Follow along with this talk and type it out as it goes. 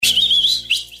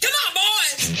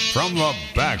From the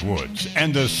backwoods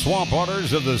and the swamp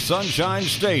waters of the Sunshine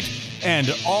State and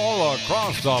all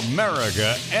across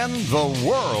America and the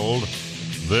world,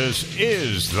 this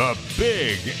is the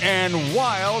Big and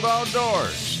Wild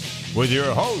Outdoors with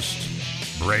your host,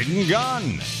 Braden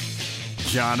Gunn,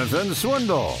 Jonathan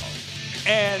Swindle,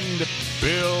 and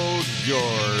Bill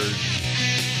George.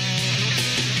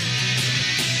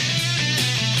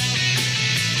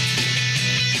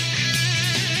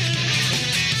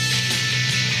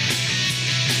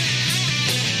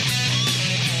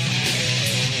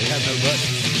 Have no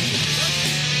button.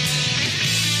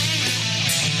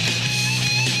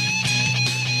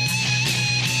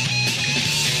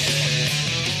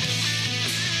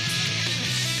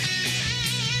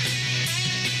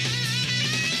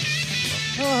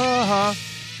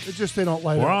 It's just they don't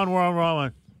light We're up.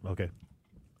 on. Okay.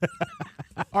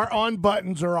 Our on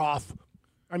buttons are off.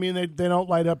 I mean, they don't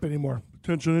light up anymore.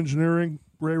 Attention engineering,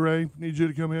 Ray, need you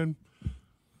to come in.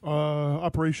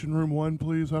 Operation room 1,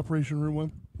 please. Operation room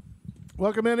 1.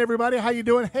 Welcome in, everybody. How you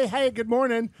doing? Hey, good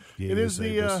morning. It is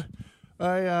the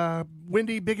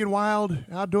windy, big and wild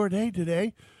outdoor day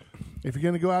today. If you're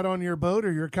going to go out on your boat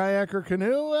or your kayak or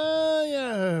canoe,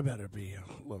 better be a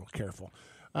little careful.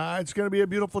 It's going to be a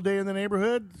beautiful day in the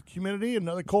neighborhood, humidity,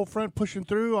 another cold front pushing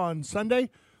through on Sunday.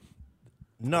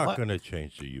 Not going to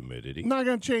change the humidity. Not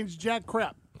going to change jack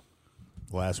crap.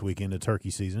 Last weekend of turkey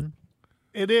season.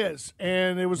 It is,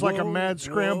 and it was like a mad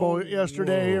scramble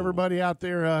yesterday. Everybody out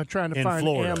there trying to In find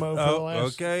Florida. ammo for the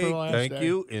last Okay, for the last thank day.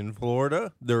 you. In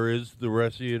Florida, there is the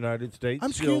rest of the United States.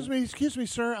 Excuse me,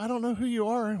 sir. I don't know who you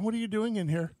are. What are you doing in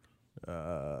here?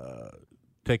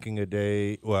 Taking a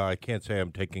day. Well, I can't say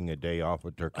I'm taking a day off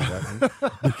of turkey hunting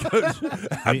because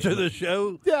after the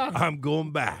show, Yeah. I'm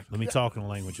going back. Let me talk in a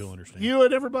language you'll understand. You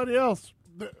and everybody else,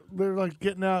 they're like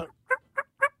getting out.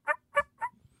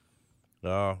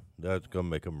 Oh, that's going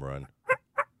to make them run.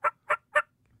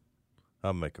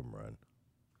 I'll make them run.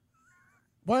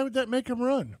 Why would that make them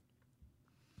run?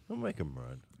 I'll make them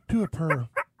run. Do a purr.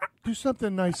 Do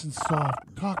something nice and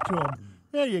soft. Talk to them.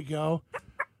 There you go.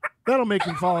 That'll make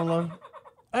him fall in love.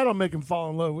 That'll make him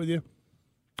fall in love with you.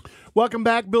 Welcome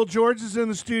back. Bill George is in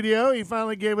the studio. He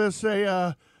finally gave us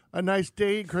a nice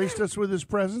day, graced us with his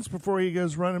presence before he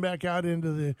goes running back out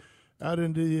into the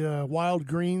wild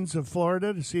greens of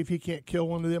Florida to see if he can't kill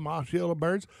one of them Osceola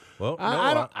birds. Well,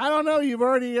 I don't know. You've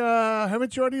already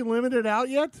haven't you already limited out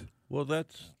yet? well,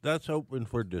 that's open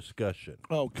for discussion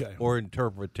Okay. or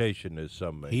interpretation, as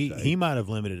some may say. He might have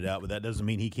limited it out, but that doesn't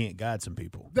mean he can't guide some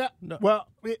people.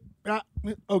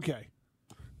 Okay.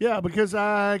 Yeah, because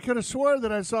I could have swore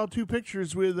that I saw two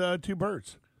pictures with two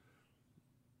birds.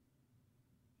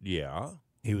 Yeah.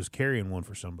 He was carrying one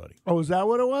for somebody. Oh, is that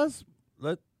what it was?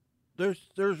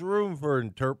 There's room for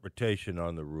interpretation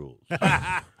on the rules.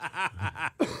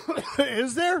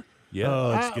 Is there? Yeah.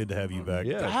 Oh, it's good to have you back.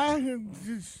 Yeah.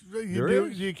 Do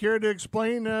you care to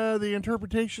explain the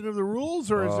interpretation of the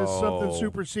rules, or is this something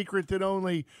super secret that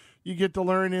only you get to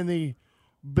learn in the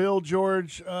Bill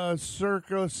George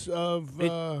circus of?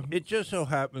 It just so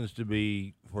happens to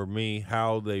be, for me,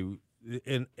 how they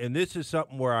and this is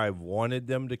something where I've wanted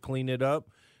them to clean it up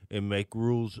and make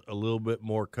rules a little bit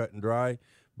more cut and dry.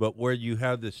 But where you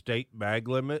have the state bag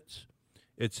limits,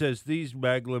 it says these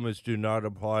bag limits do not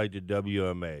apply to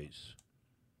WMAs.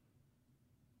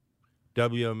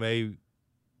 WMA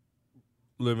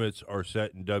limits are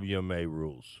set in WMA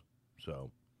rules.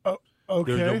 So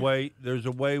okay. there's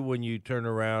a way when you turn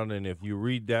around, and if you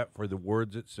read that for the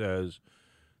words it says,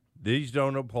 these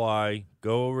don't apply,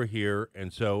 go over here.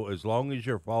 And so as long as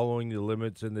you're following the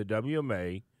limits in the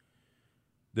WMA,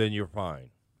 then you're fine.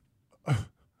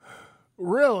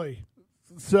 Really?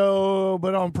 So,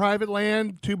 but on private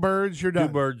land, two birds, you're done.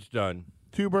 Two birds done.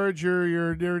 Two birds,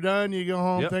 you're done. You go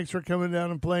home. Yep. Thanks for coming down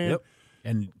and playing. Yep.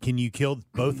 And can you kill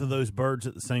both of those birds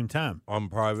at the same time? On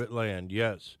private land,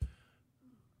 yes.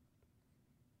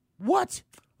 What?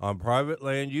 On private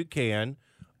land, you can.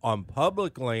 On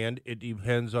public land, it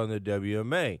depends on the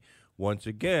WMA. Once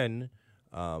again,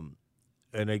 an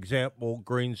example,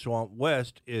 Green Swamp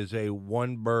West is a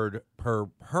one bird per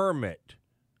permit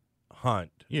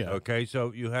hunt. Yeah. Okay, so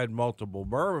if you had multiple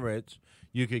permits,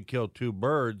 you could kill two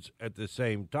birds at the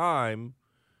same time.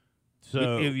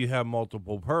 So If you have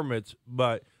multiple permits,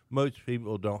 but most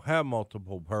people don't have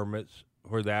multiple permits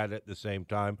for that at the same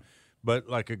time. But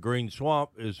like a Green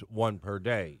Swamp is one per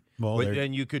day. Well, But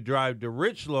then you could drive to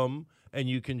Richland and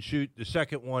you can shoot the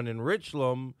second one in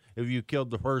Richland if you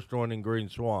killed the first one in Green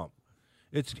Swamp.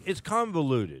 It's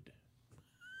convoluted.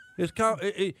 Let's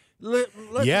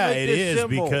yeah, make it this is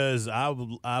simple. because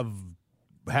I've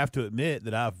have to admit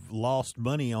that I've lost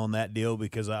money on that deal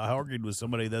because I argued with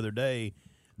somebody the other day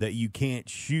that you can't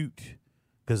shoot.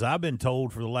 Because I've been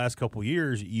told for the last couple of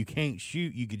years you can't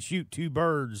shoot. You could shoot 2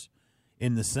 birds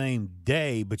in the same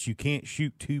day, but you can't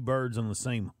shoot 2 birds on the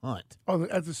same hunt.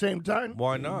 At the same time?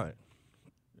 Why not?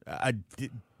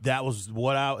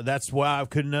 That's why I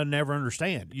couldn't never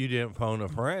understand. You didn't phone a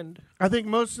friend. I think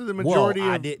most of the majority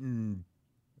I of... didn't.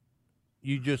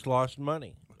 You just lost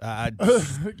money.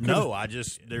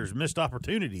 There's missed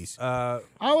opportunities. I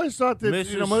always thought that...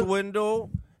 Mrs. Swindle,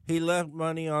 he left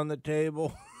money on the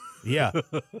table. Yeah.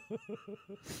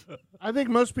 I think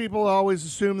most people always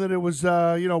assume that it was,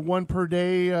 1 per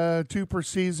day, 2 per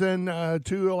season,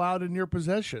 2 allowed in your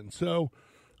possession. So,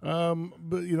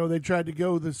 but they tried to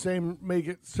go the same, make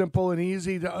it simple and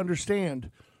easy to understand.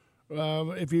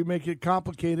 If you make it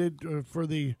complicated for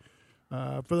the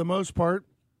most part,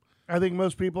 I think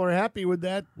most people are happy with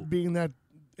that, being that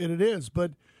it is.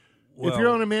 But if you're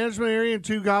on a management area and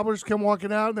 2 gobblers come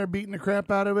walking out and they're beating the crap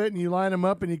out of it, and you line them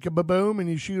up and you boom and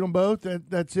you shoot them both,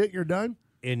 that's it. You're done.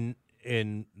 In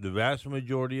the vast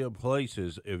majority of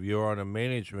places, if you're on a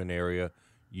management area,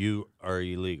 you are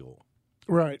illegal.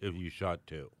 Right. If you shot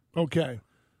 2, Okay.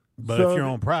 But So- if you're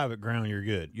on private ground, you're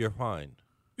good. you're fine.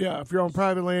 Yeah, if you're on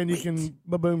private land, you can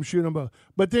boom shoot them both.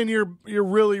 But then you're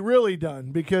really, really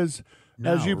done because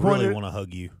as you I really pointed want to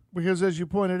hug you.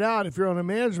 out, if you're on a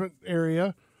management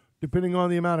area, depending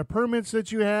on the amount of permits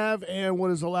that you have and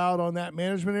what is allowed on that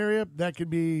management area, that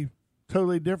could be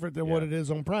totally different than what it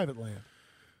is on private land.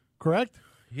 Correct?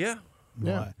 Yeah.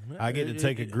 Yeah. I get to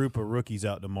take a group of rookies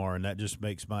out tomorrow, and that just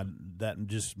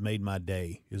made my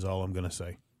day. Is all I'm going to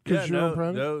say. Because you're on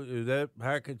private? No, that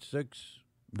package 6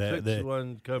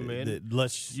 one come in.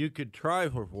 You could try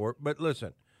for it, but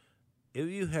listen, if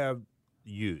you have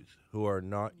youth who are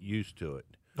not used to it,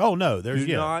 Oh no, there's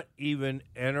do not even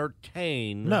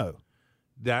entertain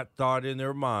that thought in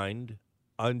their mind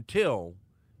until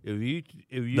if you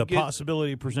the get,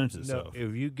 possibility presents itself.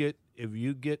 if you get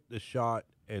the shot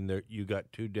and you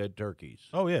got 2 dead turkeys.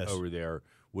 Oh, yes. over there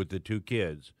with the 2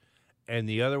 kids, and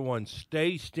the other one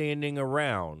stays standing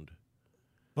around.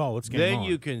 Oh, let's get Then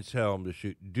you can tell them to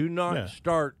shoot. Do not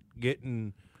start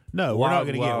getting. No, we're not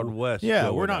going to Wild get West. Yeah,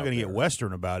 going we're not out going to get there.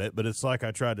 Western about it, but it's like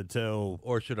I tried to tell.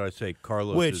 Or should I say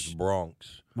Carlos's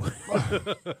Bronx?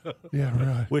 Yeah,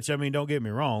 right. Which I mean, don't get me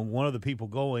wrong. One of the people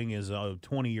going is a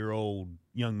 20-year-old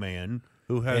young man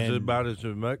Who has and- about as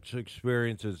much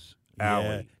experience as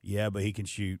Allie. Yeah, but he can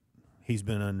shoot. He's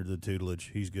been under the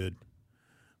tutelage. He's good,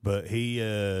 but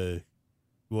he.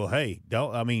 Well, hey,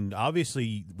 don't. I mean,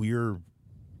 obviously, we're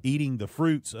eating the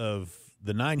fruits of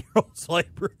the 9-year-old's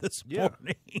labor this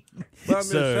morning. But I'm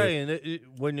just saying,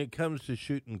 when it comes to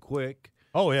shooting quick,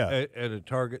 Oh yeah. at a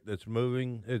target that's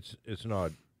moving, it's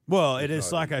not. Well, it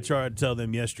is like I tried to tell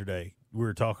them yesterday. We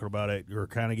were talking about it. We were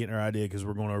kind of getting our idea because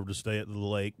we're going over to stay at the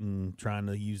lake and trying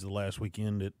to use the last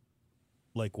weekend at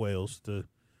Lake Wales to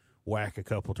whack a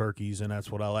couple turkeys, and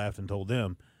that's what I laughed and told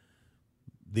them.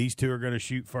 These 2 are going to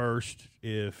shoot first.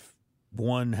 If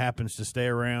one happens to stay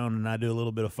around and I do a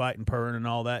little bit of fighting, purring, and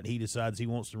all that, he decides he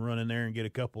wants to run in there and get a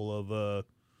couple of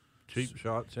Cheap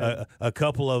shots. a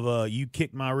couple of you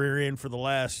kicked my rear end for the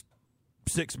last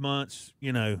 6 months,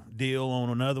 deal on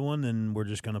another one, then we're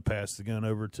just going to pass the gun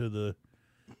over to the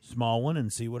small one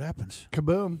and see what happens.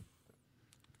 Kaboom.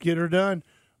 Get her done.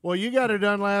 Well, you got her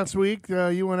done last week.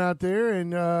 You went out there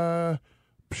and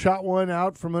shot one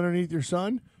out from underneath your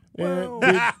son. And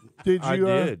did you? I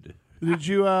did. Did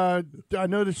you? I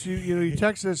noticed you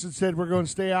texted us and said we're going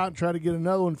to stay out and try to get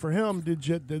another one for him.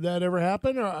 Did that ever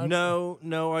happen? Or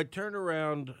No. I turned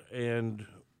around and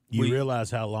You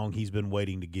realize how long he's been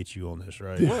waiting to get you on this,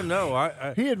 right? well, no,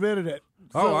 I he admitted it.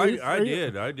 oh, So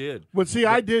I did. But see,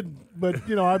 I did.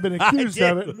 But I've been accused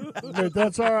of it. But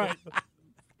that's all right.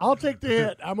 I'll take the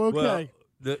hit. I'm okay.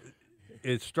 Well,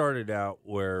 it started out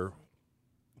where,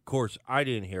 of course, I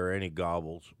didn't hear any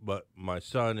gobbles, but my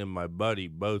son and my buddy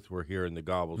both were hearing the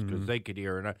gobbles because they could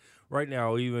hear. And right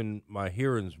now, even my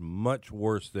hearing's much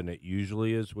worse than it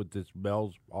usually is with this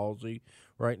Bell's palsy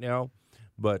right now.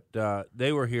 But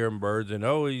they were hearing birds, and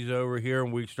he's over here,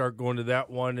 and we start going to that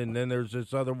one, and then there's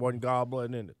this other one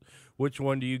gobbling, and which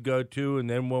one do you go to? And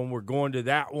then when we're going to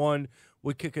that one,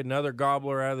 we kick another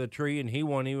gobbler out of the tree, and he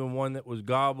wasn't even one that was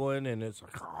gobbling, and it's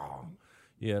like,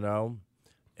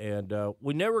 And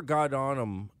we never got on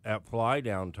them at fly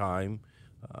down time.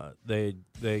 They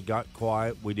got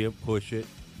quiet. We didn't push it,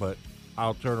 but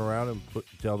I'll turn around and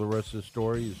tell the rest of the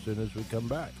story as soon as we come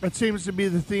back. That seems to be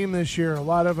the theme this year. A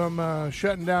lot of them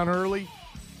shutting down early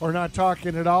or not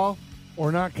talking at all.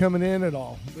 or not coming in at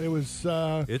all. It was.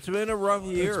 It's been a rough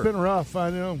year. It's been rough. I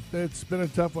know. It's been a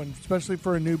tough one, especially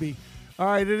for a newbie. All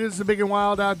right, it is the Big and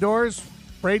Wild Outdoors.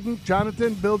 Braden,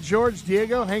 Jonathan, Bill George,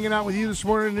 Diego hanging out with you this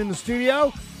morning in the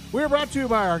studio. We're brought to you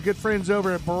by our good friends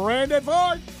over at Brandon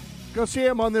Ford. Go see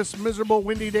them on this miserable,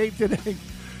 windy day today.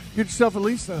 Get yourself at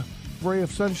least a ray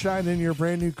of sunshine in your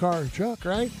brand new car or truck,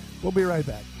 right? We'll be right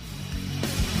back.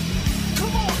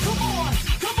 Come on, come on,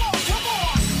 come on, come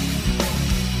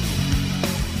on.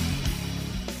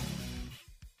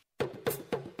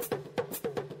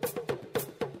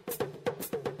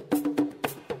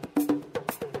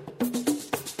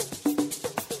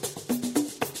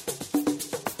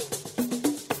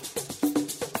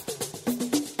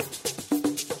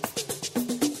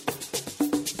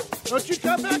 Don't you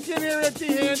come back in here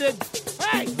empty-handed.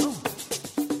 Hey!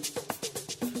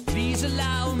 Please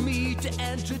allow me to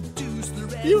introduce the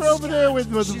red You were over there with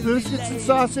the biscuits and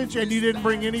sausage, and you didn't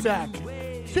bring any back.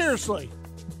 Seriously.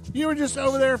 You were just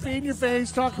over there feeding your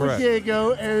face, talking Correct. with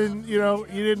Diego, and, you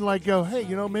didn't go, hey,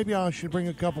 maybe I should bring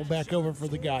a couple back over for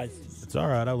the guys. It's all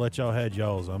right. I'll let y'all had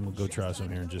y'all's. I'm going to go try some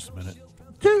here in just a minute.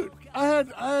 Dude,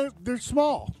 they're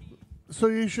small. So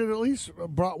you should at least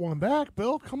brought one back,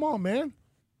 Bill. Come on, man.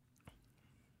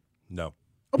 No.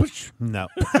 Oh, but No.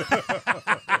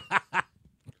 I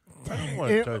don't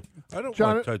want Yeah, to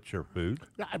John- touch your food.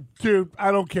 dude, I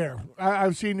don't care.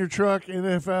 I've seen your truck, and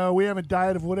if we have a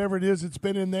diet of whatever it is that's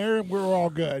been in there, we're all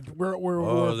good. We're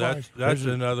Oh, fine. that's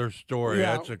another story.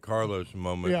 Yeah. That's a Carlos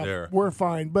moment Yeah, there. we're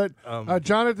fine. But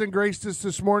Jonathan graced us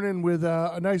this morning with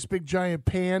a nice big giant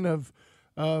pan of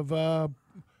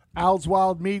Al's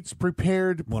Wild Meats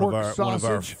prepared One pork of our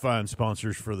sausage fine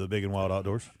sponsors for the Big and Wild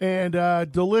Outdoors. and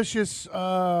delicious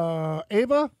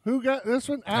Ava. Who got this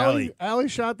one? Allie. Allie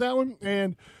shot that one,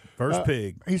 and First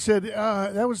pig. he said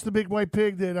that was the big white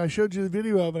pig that I showed you the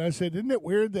video of. And I said, isn't it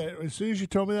weird that as soon as you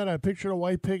told me that, I pictured a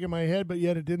white pig in my head, but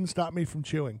yet it didn't stop me from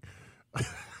chewing. I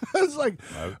was like,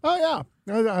 oh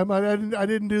yeah, I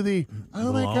didn't do the.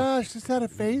 Oh my Long. gosh, is that a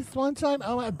face one time?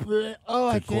 Oh,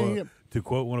 I can't. Eat. To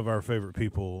quote one of our favorite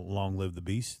people, long live the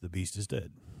beast is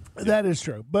dead. That is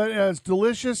true, but it's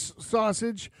delicious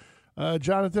sausage.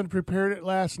 Jonathan prepared it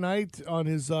last night on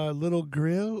his little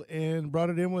grill and brought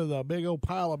it in with a big old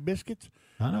pile of biscuits.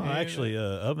 I know. I actually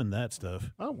ovened that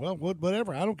stuff. Oh, well,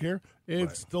 whatever. I don't care.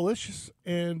 It's delicious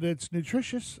and it's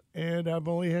nutritious, and I've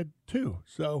only had two.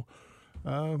 So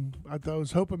I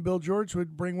was hoping Bill George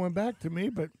would bring one back to me,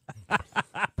 but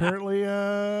apparently,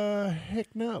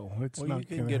 heck no. It's Well, not you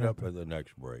can gonna get happen. up at the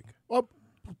next break. Well,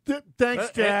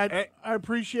 thanks, Dad. hey. I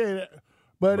appreciate it.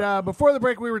 But before the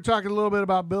break, we were talking a little bit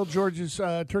about Bill George's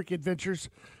turkey adventures,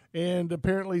 and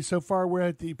apparently, so far, we're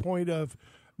at the point of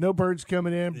no birds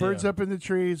coming in, birds up in the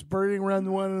trees, birding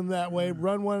run one that way,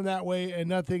 run one that way, and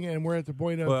nothing, and we're at the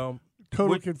point of Well,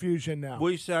 total we- confusion now.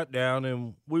 We sat down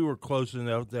and we were close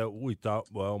enough that we thought,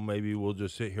 well, maybe we'll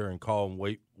just sit here and call and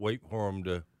wait for them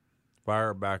to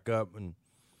fire back up. And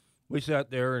we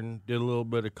sat there and did a little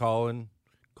bit of calling,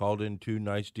 called in two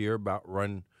nice deer about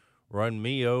run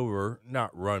me over,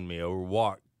 not run me over,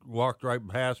 walked right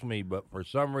past me, but for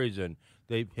some reason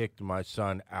they picked my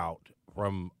son out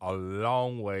from a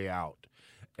long way out.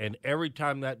 And every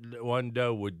time that one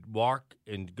doe would walk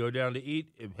and go down to eat,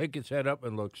 it'd pick its head up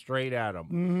and look straight at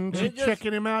him. Just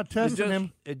checking him out, testing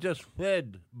him. It just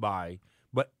fed by,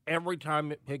 but every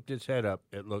time it picked its head up,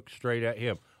 it looked straight at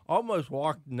him. Almost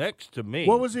walked next to me.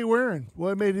 What was he wearing?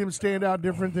 What made him stand out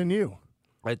different than you?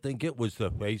 I think it was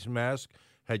the face mask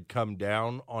had come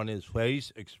down on his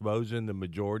face, exposing the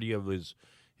majority of his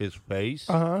face.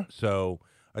 Uh-huh. So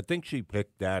I think she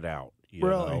picked that out. You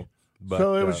Really? know? But,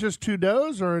 So it was just two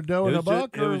does or a doe and a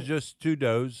buck? It was just two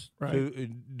does, Right. a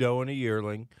doe and a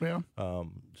yearling. Yeah.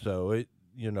 So it,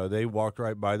 they walked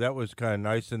right by. That was kind of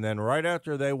nice. And then right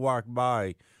after they walked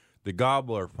by, the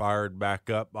gobbler fired back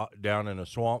up down in a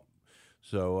swamp.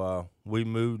 So we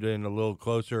moved in a little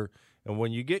closer. And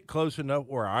when you get close enough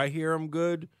where I hear them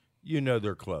good,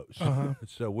 they're close.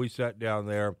 So we sat down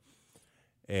there,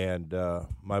 and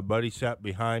my buddy sat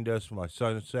behind us. My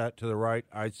son sat to the right.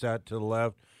 I sat to the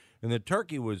left. And the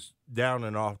turkey was down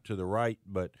and off to the right,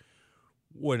 but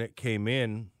when it came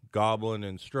in, gobbling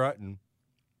and strutting,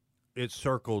 it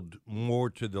circled more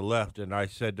to the left. And I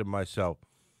said to myself,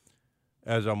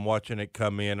 as I'm watching it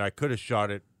come in, I could have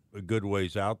shot it a good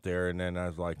ways out there. And then I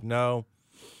was like, no,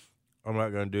 I'm not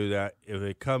going to do that. If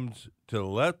it comes to the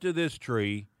left of this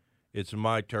tree, it's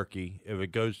my turkey. If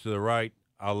it goes to the right,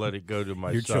 I'll let it go to my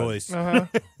Your son. choice.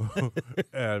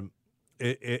 And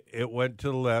it went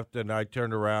to the left, and I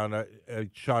turned around. I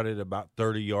shot it about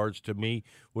 30 yards to me,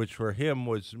 which for him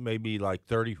was maybe like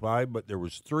 35, but there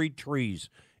was 3 trees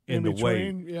in the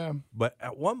way. between, yeah. But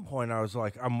at one point, I was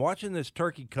like, I'm watching this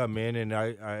turkey come in, and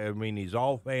I mean, he's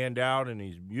all fanned out and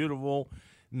he's beautiful.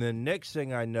 And the next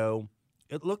thing I know,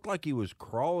 it looked like he was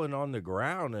crawling on the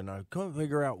ground, and I couldn't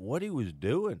figure out what he was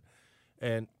doing.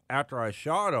 And after I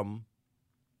shot him,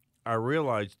 I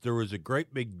realized there was a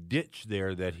great big ditch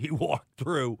there that he walked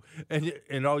through,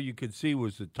 and all you could see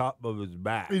was the top of his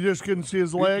back. You just couldn't see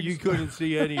his legs. You couldn't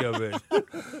see any of it.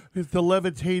 It's the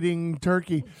levitating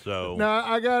turkey. So Now,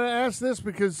 I got to ask this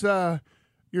because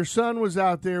your son was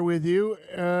out there with you.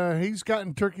 He's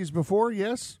gotten turkeys before,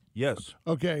 yes? yes.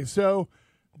 Okay, so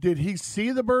did he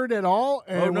see the bird at all?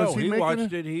 And Oh no, was he he making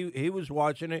watched it. He was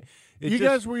watching it. You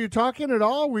guys, were you talking at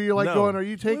all? Were you like No. going, are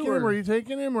you taking him? were- Are you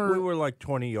taking him? Or we were like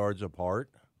 20 yards apart.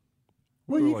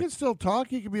 well, we were you like- can still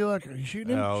talk. You could be like, are you shooting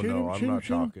him? No, shoot no, him, I'm shoot him, not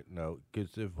shoot him? talking. No, because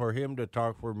for him to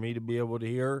talk, for me to be able to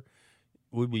hear,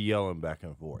 we'd be yelling back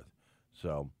and forth.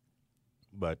 So,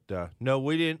 but no,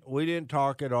 we didn't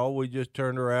talk at all. We just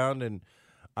turned around, and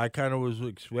I kind of was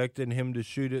expecting him to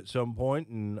shoot at some point,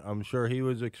 and I'm sure he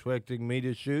was expecting me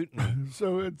to shoot. And,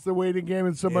 So it's the waiting game,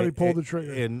 and somebody pulled the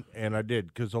trigger. and I did,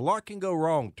 because a lot can go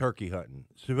wrong turkey hunting,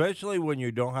 especially when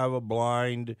you don't have a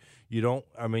blind. You don't.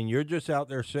 I mean, you're just out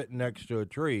there sitting next to a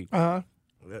tree. Uh-huh.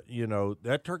 You know,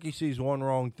 that turkey sees one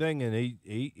wrong thing, and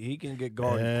he can get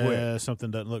gone quick. Something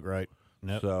doesn't look right.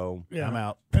 Nope. So Yeah. I'm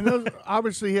out. And those,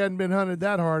 obviously, he hadn't been hunted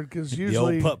that hard because The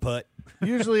usually, old putt-putt.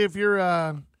 usually if you're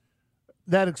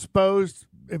that exposed,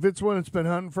 if it's one that's been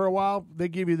hunting for a while, they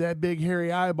give you that big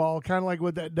hairy eyeball, kind of like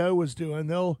what that doe was doing.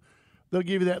 They'll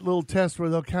give you that little test where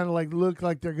they'll kind of like look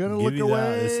like they're going to look Give you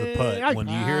away. It's the putt. When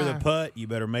you hear the Ah. putt, you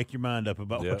better make your mind up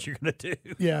about Yeah. what you're going to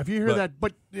do. Yeah, if you hear But- that,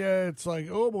 but yeah, it's like,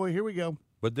 oh boy, here we go.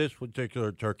 But this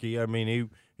particular turkey, I mean,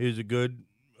 he's a good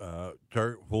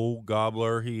full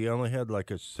gobbler. He only had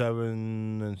like a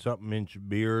 7 and something inch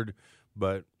beard,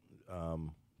 but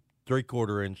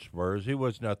 3/4 inch spurs. He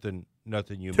was nothing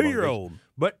humongous. 2-year-old.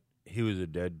 But he was a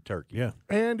dead turkey. Yeah.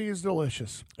 And he's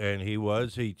delicious. And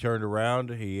he turned around.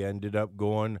 He ended up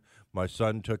going. My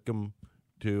son took him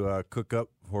to cook up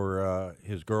for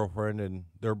his girlfriend and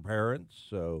their parents.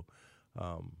 So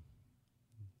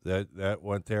that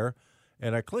went there.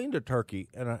 And I cleaned a turkey.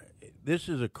 And this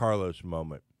is a Carlos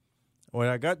moment. When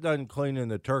I got done cleaning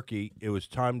the turkey, it was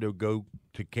time to go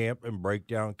to camp and break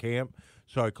down camp.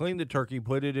 So I cleaned the turkey,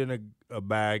 put it in a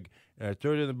bag, and I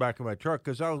threw it in the back of my truck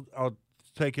because I'll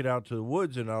take it out to the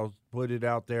woods and I'll put it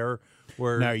out there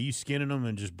where Now, are you skinning them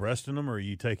and just breasting them, or are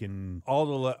you taking?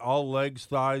 all legs,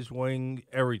 thighs, wing,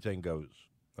 everything goes.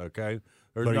 Okay,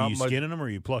 there's But are not you much skinning them, or are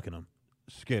you plucking them?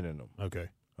 skinning them. Okay.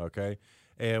 Okay,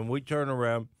 and we turn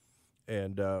around,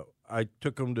 and I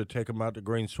took them to take them out to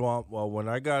Green Swamp. Well, when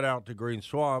I got out to Green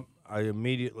Swamp, I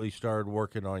immediately started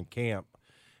working on camp,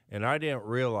 and I didn't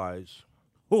realize,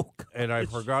 Oh, and I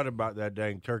forgot about that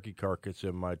dang turkey carcass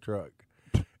in my truck.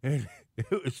 And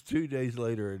it was 2 days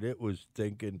later, and it was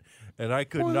stinking, and I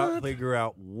could not What? figure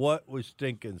out what was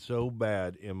stinking so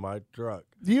bad in my truck.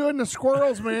 You and the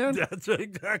squirrels, man. That's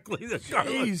exactly the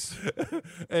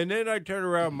Jeez. And then I turned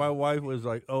around. My wife was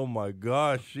like, "Oh my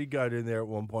gosh!" She got in there at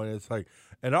one point. It's like,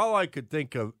 and all I could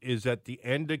think of is at the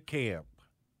end of camp,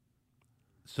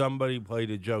 somebody played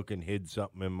a joke and hid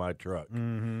something in my truck.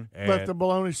 Mm-hmm. And Left the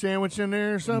bologna sandwich in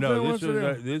there or something? no, What's it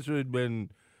in? this would have been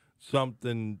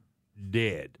something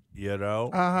dead, you know.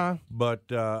 Uh-huh. But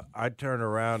I turned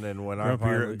around, and when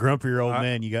grumpy old I-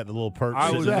 man, you got the little perch.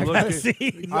 I was sitting in the back looking.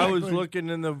 seat. I was looking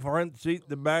in the front seat,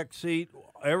 the back seat,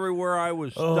 everywhere I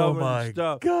was Oh, stuffing my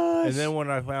stuff. gosh. And then when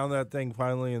I found that thing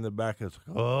finally in the back, it's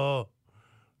like, oh.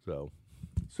 So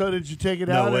So did you take it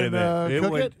No, out wait a and minute.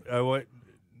 cook went. I went.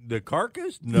 The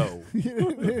carcass? No.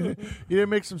 You didn't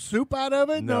make some soup out of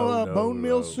it? No, No, bone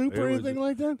meal no. soup It or was- anything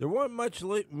like that? There wasn't much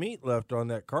meat left on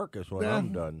that carcass when Yeah,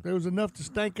 I'm done. There was enough to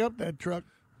stank up that truck.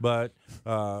 But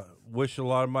wish a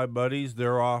lot of my buddies,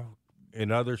 they're off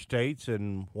in other states,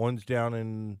 and one's down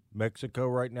in Mexico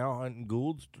right now hunting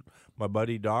goulds. My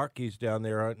buddy Doc, he's down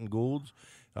there hunting goulds.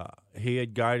 He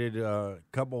had guided a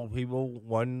couple of people,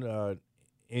 1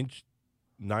 inch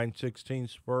 9/16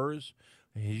 spurs.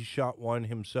 He shot one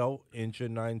himself, 1 inch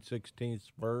and 9/16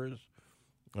 spurs.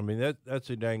 I mean, that's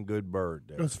a dang good bird.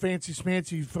 There. Those fancy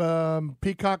schmancy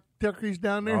peacock turkeys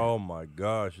down there. Oh my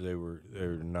gosh, they were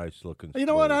nice looking. You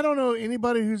know what? spurs. I don't know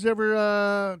anybody who's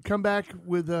ever come back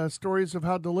with stories of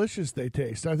how delicious they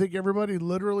taste. I think everybody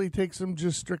literally takes them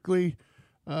just strictly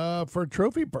for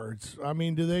trophy birds. I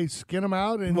mean, do they skin them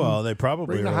out and Well, they probably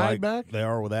bring the are hide like back? they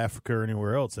are with Africa or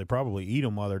anywhere else. They probably eat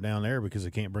them while they're down there because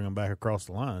they can't bring them back across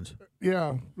the lines.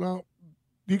 Yeah. Well,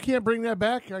 You can't bring that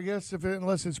back, I guess,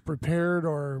 unless it's prepared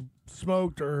or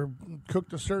smoked or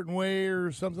cooked a certain way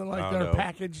or something like I that, or know.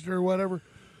 packaged or whatever.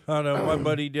 I know my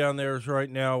buddy down there is right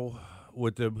now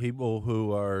with the people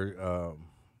who are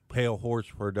Pale Horse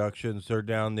Productions. They're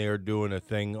down there doing a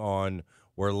thing on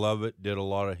where Lovett did a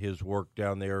lot of his work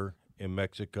down there in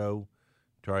Mexico,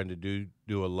 trying to do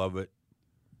a Lovett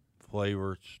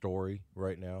flavor story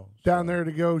right now. Down there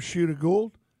to go shoot a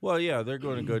Gould. Well, yeah, they're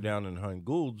going to go down and hunt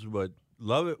Goulds, but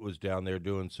Lovett was down there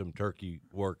doing some turkey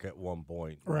work at one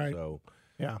point. Right. So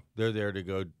Yeah. they're there to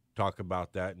go talk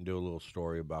about that and do a little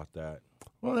story about that.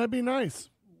 Well, that'd be nice.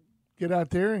 Get out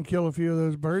there and kill a few of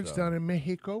those birds down in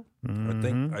Mexico.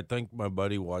 I think my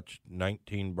buddy watched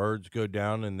 19 birds go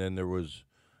down, and then there was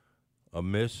a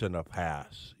miss and a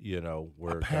pass.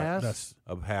 Where A pass?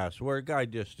 a pass where a guy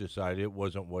just decided it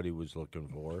wasn't what he was looking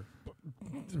for.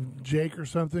 Jake or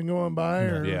something going by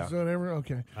or Yeah. whatever.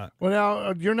 Okay. Well,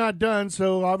 now you're not done,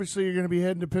 so obviously you're going to be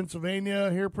heading to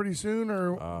Pennsylvania here pretty soon,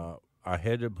 or I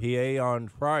head to PA on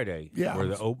Friday Yeah. for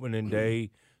the opening day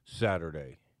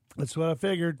Saturday. that's what I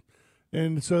figured.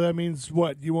 And so that means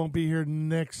what? You won't be here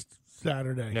next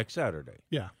Saturday. Next Saturday.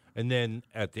 Yeah. And then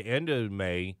at the end of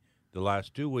May, the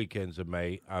last 2 weekends of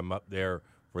May, I'm up there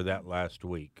for that last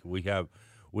week. We have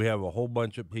a whole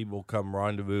bunch of people come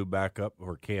rendezvous back up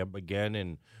or camp again,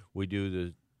 and we do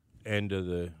the end of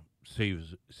the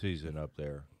season up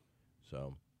there.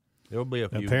 So there'll be a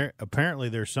few. Apparently,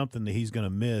 there's something that he's going to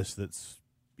miss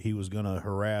he was going to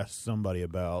harass somebody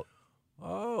about.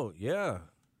 Oh yeah,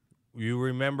 you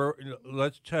remember?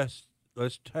 Let's test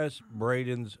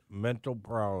Braden's mental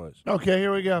prowess. Okay,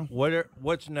 here we go.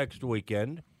 What's next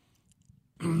weekend?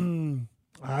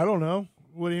 I don't know.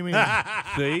 What do you mean?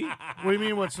 See, What do you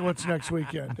mean? What's next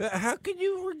weekend? how can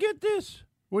you forget this?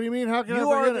 What do you mean? How can You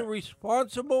I are forget the it?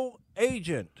 responsible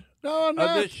agent No, I'm of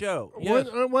not. this show. Yes.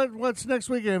 What's next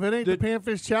weekend? If it ain't the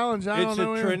Panfish Challenge, I It's don't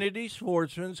know. a Trinity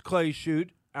Sportsman's clay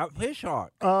shoot at Fishhawk.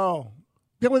 Oh,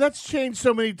 yeah. Well, that's changed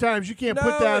so many times. You can't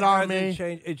put that it on hasn't me.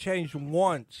 changed. It changed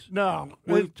once. No,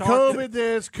 We've with talked- COVID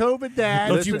this, COVID that.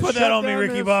 Don't you Listen, put that shut on me, down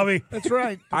Ricky this. Bobby. That's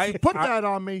right. I- Put I- that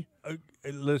on me.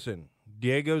 Listen,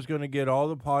 Diego's going to get all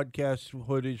the podcast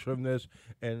footage from this,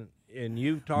 and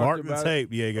you've talked Mark about the tape,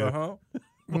 Diego.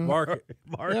 Uh-huh. Mark it.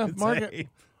 Mark Yeah, the mark it. tape.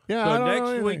 Yeah, I So don't know next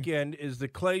anything. weekend is the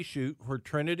clay shoot for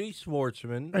Trinity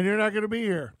Sportsman, And you're not going to be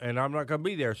here. and I'm not going to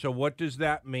be there. So what does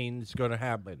that mean is going to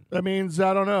happen? That means,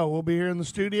 I don't know, we'll be here in the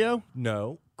studio.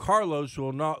 No, Carlos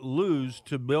will not lose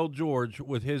to Bill George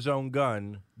with his own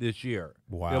gun this year.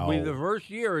 Wow. It'll be the first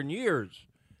year in years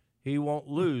he won't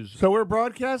lose. So we're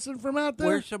broadcasting from out there?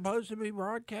 We're supposed to be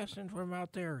broadcasting from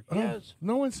out there. Oh, Yes.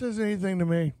 no one says anything to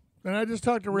me. And I just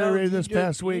talked to Ray No, Ray you this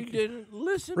past week. You didn't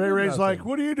listen Ray to Ray's nothing. like,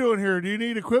 what are you doing here? Do you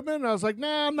need equipment? And I was like,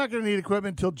 nah, I'm not going to need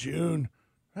equipment until June.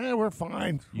 We're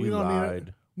fine. we You don't need it.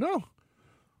 lied. No.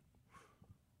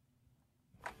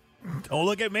 Don't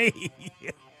look at me.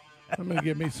 I'm going to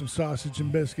get me some sausage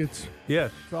and biscuits.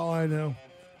 Yes. That's all I know.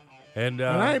 And,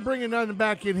 And I ain't bringing nothing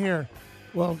back in here.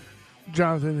 Well,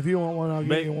 Jonathan, if you want one, I'll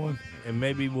get you one. and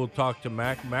maybe we'll talk to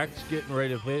Mac. Mac's getting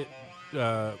ready to hit.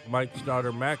 Mike's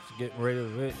daughter Mac's getting ready to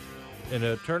hit in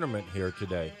a tournament here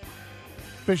today.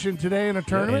 Fishing today in a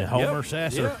tournament? And Homer Yep.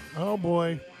 Sasser. Yeah. Oh,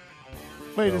 boy.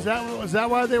 Wait, So- was that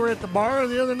why they were at the bar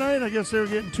the other night? I guess they were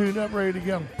getting tuned up, ready to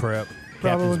go. Prep.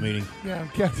 Probably. Captain's meeting. Yeah,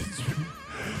 captain's meeting.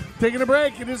 Taking a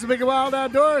break. It is the Big and Wild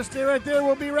Outdoors. Stay right there.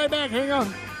 We'll be right back. Hang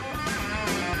on.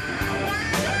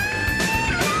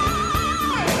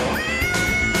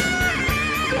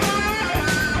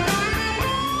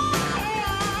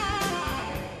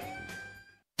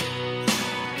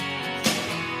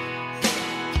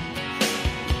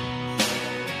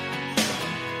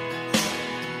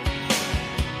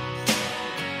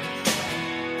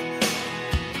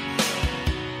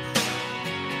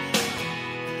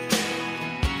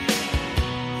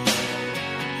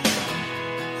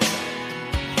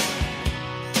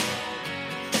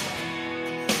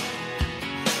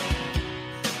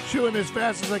 Chewing as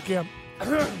fast as I can.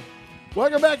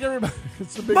 Welcome back, everybody.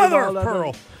 It's the Big and Mother Wild of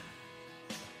Pearl.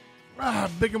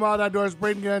 Outdoors. Big and Wild Outdoors.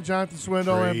 Braden Gunn, Jonathan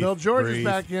Swindle, and Breathe, Bill George is breathe.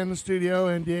 back in the studio,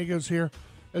 and Diego's here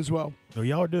as well. Well,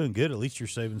 y'all are doing good. At least you're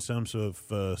saving some. So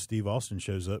if Steve Austin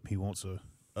shows up, he wants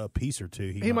a piece or two.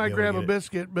 He might be able to grab a get it.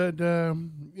 biscuit,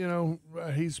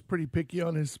 but he's pretty picky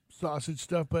on his sausage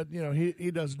stuff. But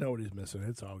he does know what he's missing.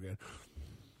 It's all good.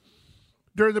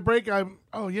 During the break, you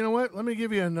know what? Let me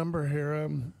give you a number here.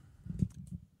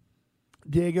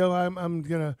 Diego, I'm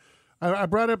gonna. I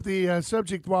brought up the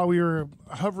subject while we were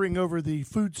hovering over the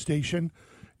food station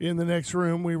in the next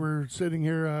room. We were sitting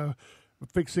here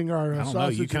fixing our I don't know.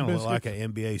 sausage You and kind of look biscuits. like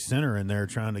an NBA center in there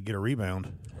trying to get a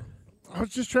rebound. I was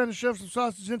just trying to shove some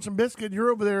sausage in some biscuit.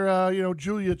 You're over there,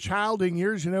 Julia Childing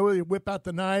years, where you whip out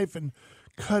the knife and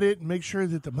cut it and make sure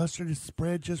that the mustard is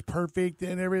spread just perfect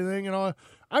and everything and all.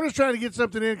 I'm just trying to get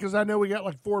something in because I know we got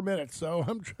like 4 minutes, so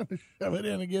I'm trying to shove it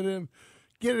in and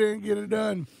get it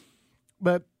done.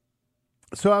 But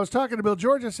so I was talking to Bill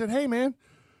George. I said, "Hey, man,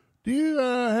 do you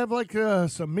have like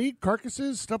some meat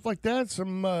carcasses, stuff like that,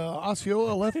 some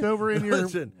Osceola left over in your?"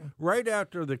 Listen, right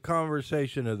after the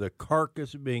conversation of the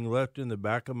carcass being left in the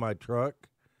back of my truck,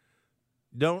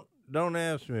 don't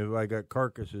ask me if I got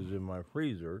carcasses in my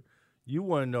freezer. You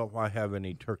want to know if I have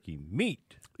any turkey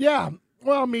meat? Yeah,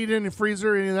 well, meat in the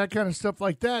freezer, any of that kind of stuff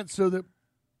like that, so that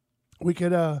we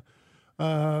could.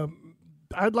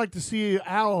 I'd like to see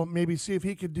Al maybe see if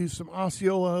he could do some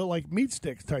Osceola like meat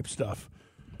sticks type stuff.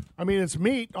 I mean, it's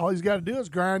meat. All he's got to do is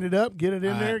grind it up, get it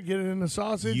in there, get it in the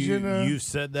sausage. You've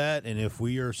said that, and if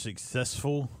we are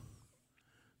successful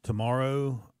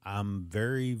tomorrow, I'm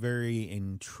very, very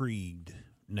intrigued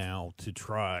now to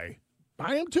try.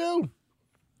 I am too.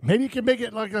 Maybe you can make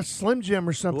it like a Slim Jim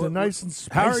or something, nice and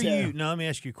spicy. How are you? Now, let me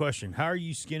ask you a question. How are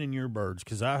you skinning your birds?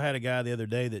 Because I had a guy the other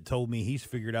day that told me he's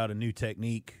figured out a new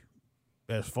technique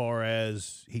as far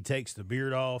as he takes the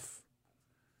beard off,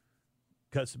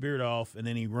 cuts the beard off, and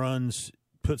then he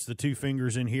puts the 2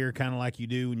 fingers in here, kind of like you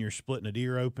do when you're splitting a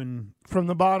deer open. From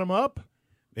the bottom up?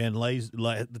 And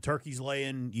the turkey's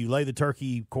you lay the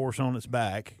turkey, of course, on its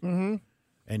back. Mm-hmm.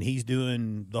 And he's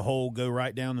doing the whole go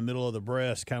right down the middle of the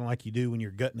breast, kind of like you do when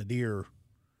you're gutting a deer.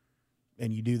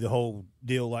 And you do the whole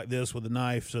deal like this with a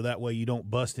knife, so that way you don't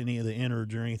bust any of the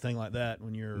innards or anything like that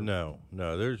when you're. No.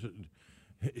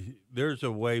 There's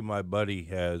a way my buddy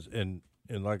has, and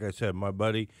like I said, my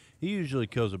buddy, he usually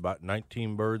kills about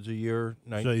 19 birds a year.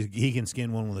 So he can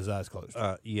skin one with his eyes closed.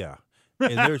 Yeah.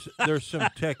 And there's some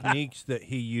techniques that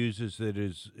he uses that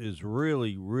is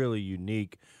really, really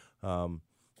unique.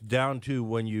 Down to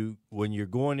when you're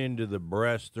going into the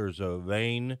breast, there's a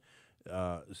vein,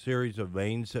 series of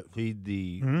veins that feed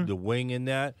the wing in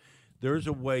that. There's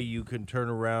a way you can turn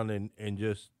around and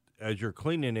just, as you're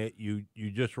cleaning it, you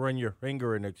just run your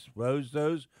finger and expose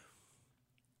those,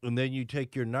 and then you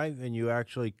take your knife and you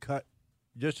actually cut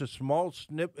just a small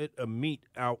snippet of meat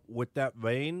out with that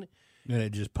vein. And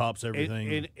it just pops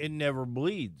everything. It never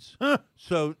bleeds.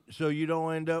 So you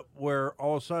don't end up where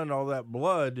all of a sudden all that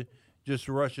blood just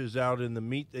rushes out in the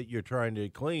meat that you're trying to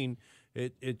clean.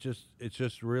 It's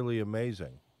just really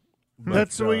amazing. But,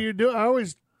 that's the way you do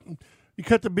it. You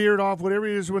cut the beard off, whatever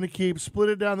it is you want to keep, split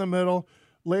it down the middle,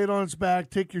 lay it on its back,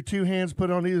 take your 2 hands, put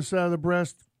it on either side of the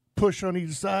breast, push on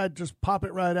each side, just pop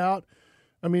it right out.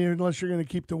 I mean, unless you're going to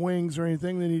keep the wings or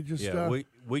anything, then you just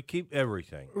we keep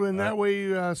everything. And that way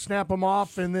you snap them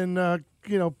off, and then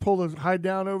pull the hide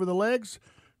down over the legs,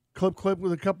 clip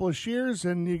with a couple of shears,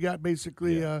 and you got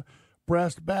basically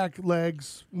breast, back,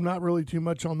 legs. Not really too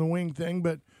much on the wing thing,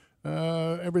 but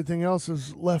everything else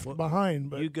is left behind.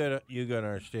 But you gotta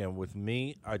understand. With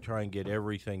me, I try and get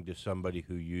everything to somebody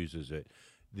who uses it.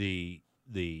 The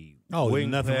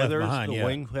wing feathers,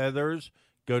 wing feathers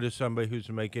go to somebody who's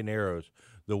making arrows.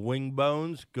 The wing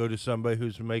bones go to somebody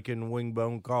who's making wing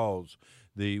bone calls.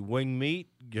 The wing meat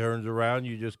turns around,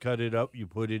 you just cut it up, you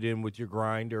put it in with your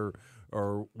grind or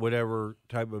whatever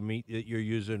type of meat that you're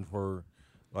using for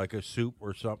like a soup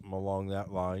or something along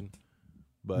that line.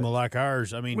 But well, like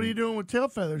ours, I mean, what are you doing with tail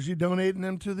feathers? You donating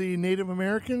them to the Native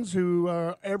Americans who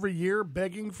are every year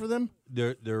begging for them?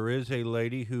 There is a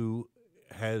lady who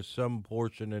has some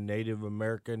portion of Native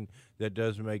American that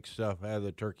does make stuff out of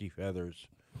the turkey feathers.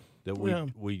 That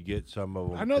we get some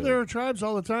of them. I know there are tribes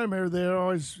all the time. They're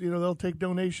always, they'll take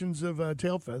donations of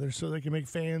tail feathers so they can make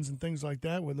fans and things like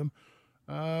that with them.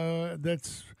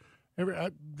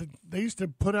 They used to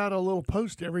put out a little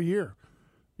post every year.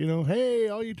 Hey,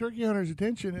 all you turkey hunters,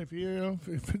 attention! If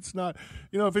if it's not,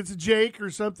 if it's a Jake or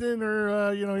something,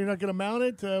 or you're not going to mount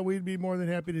it, we'd be more than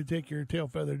happy to take your tail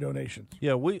feather donations.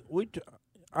 Yeah,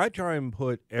 I try and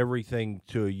put everything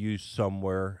to a use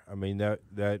somewhere. I mean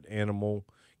that animal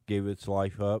gave its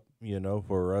life up,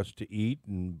 for us to eat,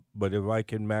 but if I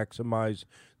can maximize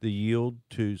the yield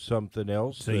to something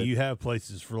else. So you have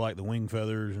places for like the wing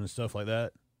feathers and stuff like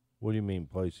that? What do you mean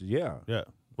places? Yeah.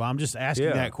 Well, I'm just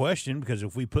asking that question because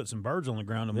if we put some birds on the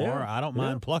ground tomorrow, I don't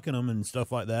mind plucking them and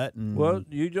stuff like that. And well,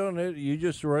 you don't. You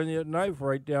just run your knife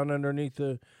right down underneath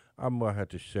the. I'm gonna have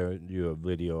to show you a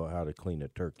video of how to clean a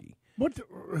turkey. What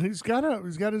he's got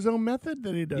his own method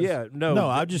that he does. Yeah, no.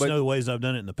 I just know the ways I've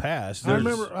done it in the past. I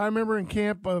remember in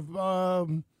camp of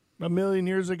a million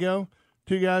years ago,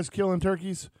 2 guys killing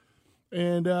turkeys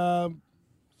and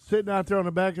sitting out there on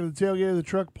the back of the tailgate of the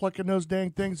truck, plucking those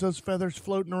dang things, those feathers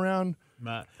floating around.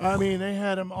 I mean, they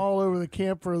had them all over the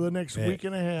camp for the next week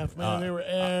and a half. Man, they were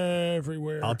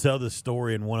everywhere. I'll tell this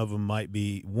story, and one of them might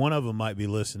be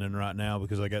listening right now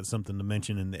because I got something to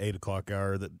mention in the 8 o'clock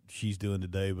hour that she's doing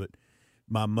today. But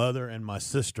my mother and my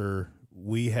sister,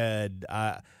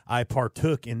 I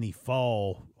partook in the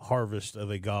fall harvest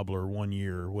of a gobbler one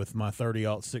year with my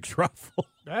 30-06 rifle.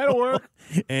 That'll work.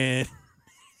 And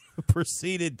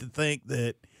proceeded to think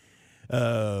that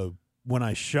when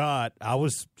I shot, I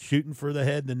was shooting for the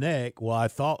head and the neck. Well, I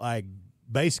thought I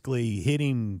basically hit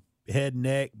him head and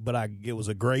neck, but it was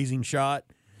a grazing shot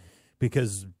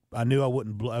because I knew I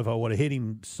wouldn't. If I would have hit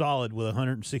him solid with a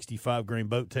 165 grain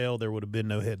boat tail, there would have been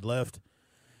no head left.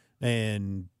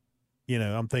 And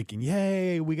I'm thinking,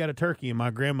 yay, we got a turkey. And my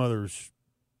grandmother's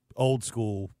old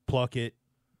school, pluck it.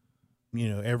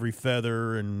 Every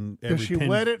feather and every Does she pin,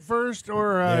 wet it first,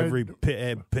 or every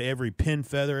pin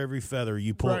feather, every feather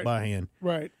you pull it by hand,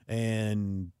 right?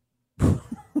 And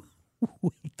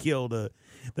they killed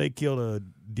a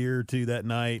deer or two that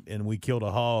night, and we killed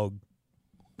a hog.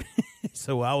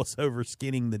 So I was over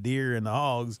skinning the deer and the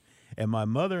hogs, and my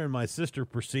mother and my sister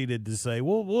proceeded to say,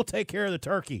 "Well, we'll take care of the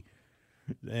turkey."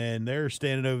 And they're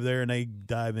standing over there, and they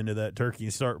dive into that turkey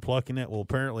and start plucking it. Well,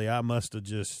 apparently I must have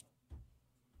just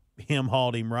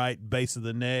hauled him right base of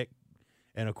the neck,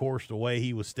 and of course the way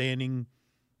he was standing,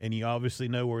 and you obviously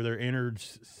know where their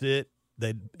innards sit.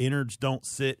 The innards don't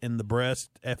sit in the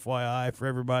breast, FYI for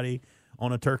everybody.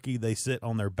 On a turkey, they sit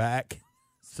on their back.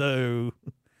 So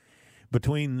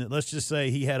let's just say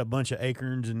he had a bunch of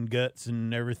acorns and guts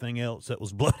and everything else that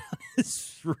was blood on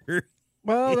his rear.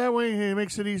 Well, that way it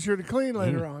makes it easier to clean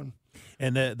later on.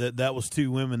 And that was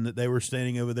two women that they were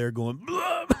standing over there going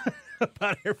blah,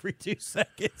 about every 2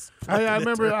 seconds. I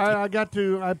remember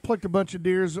I plucked a bunch of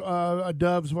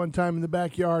doves one time in the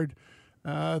backyard,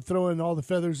 throwing all the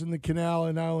feathers in the canal,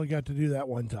 and I only got to do that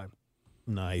one time.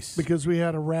 Nice. Because we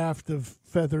had a raft of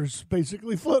feathers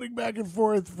basically floating back and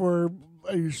forth for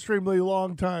an extremely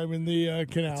long time in the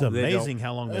canal. It's amazing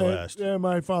how long they last. And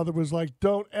my father was like,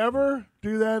 "Don't ever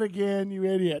do that again, you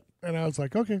idiot." And I was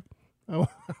like, "Okay, I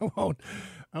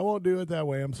won't do it that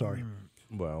way. I'm sorry."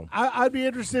 Well, I'd be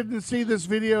interested to see this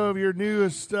video of your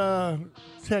newest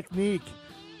technique.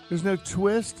 There's no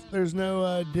twist. There's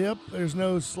no dip. There's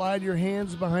no slide your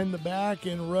hands behind the back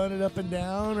and run it up and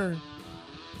down. Or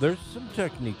there's some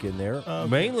technique in there,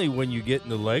 mainly when you get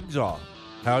the legs off.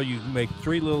 How you make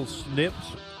 3 little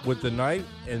snips with the knife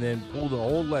and then pull the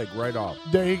whole leg right off.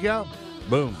 There you go.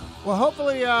 Boom. Well,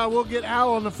 hopefully we'll get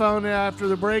Al on the phone after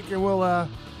the break, and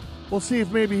we'll see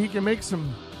if maybe he can make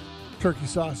some turkey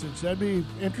sausage. That'd be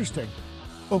interesting.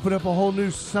 Open up a whole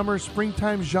new summer,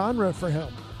 springtime genre for him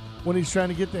when he's trying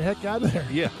to get the heck out of there.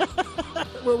 Yeah.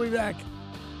 We'll be back.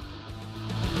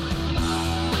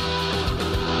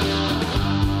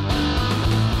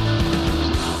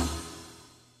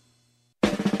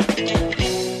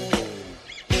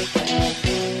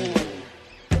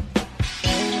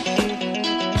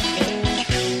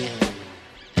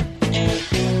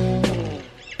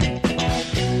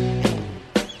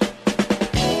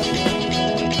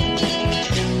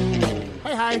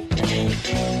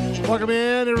 Welcome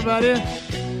in, everybody.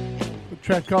 We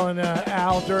tried calling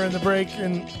Al during the break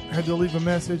and had to leave a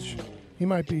message. He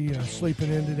might be sleeping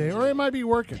in today, or he might be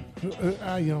working.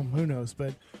 Who knows?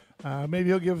 But maybe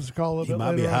he'll give us a call a little bit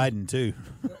later. He might be on. hiding too.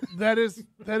 That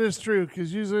is true,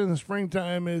 because usually in the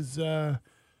springtime is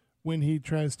when he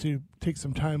tries to take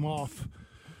some time off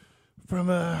from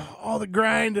all the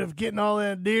grind of getting all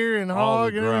that deer and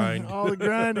hog and all the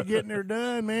grind of getting her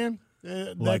done, man.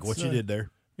 Like what you did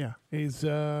there. Yeah, he's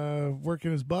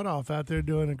working his butt off out there,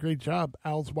 doing a great job.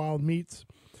 Al's Wild Meats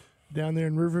down there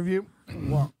in Riverview.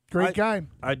 Well, great guy.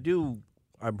 I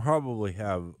probably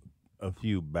have a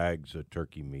few bags of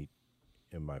turkey meat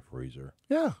in my freezer.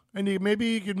 Yeah, and maybe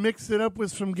you could mix it up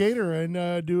with some gator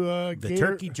and do a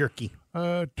turkey jerky,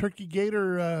 turkey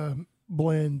gator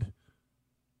blend.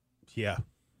 Yeah,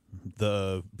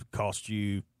 the cost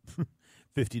you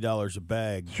 $50 a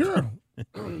bag. Sure.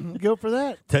 Go for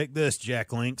that. Take this,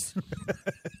 Jack Links.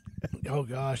 Oh,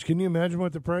 gosh. Can you imagine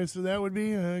what the price of that would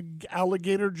be?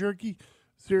 Alligator jerky?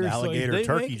 Seriously. Alligator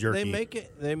turkey jerky.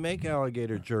 They make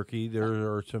alligator jerky.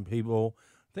 There are some people,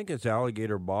 I think it's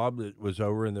Alligator Bob that was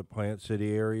over in the Plant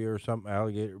City area or something,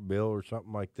 Alligator Bill or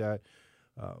something like that.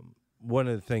 One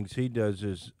of the things he does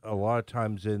is a lot of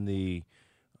times in the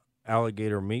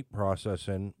alligator meat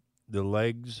processing, the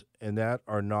legs and that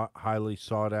are not highly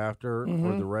sought after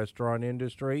for the restaurant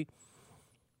industry.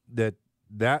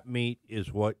 That meat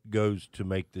is what goes to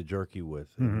make the jerky with.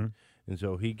 And and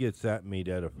so he gets that meat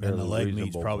at a fairly And the leg meat's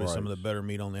reasonable probably price. some of the better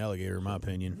meat on the alligator, in my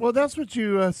opinion. Well, that's what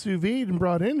you sous vide and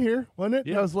brought in here, wasn't it?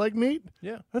 Yeah. That was leg meat.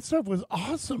 Yeah. That stuff was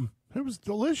awesome. It was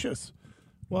delicious.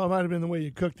 Well, it might have been the way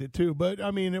you cooked it too, but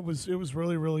I mean, it was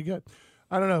really, really good.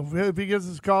 I don't know if he gives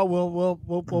us a call,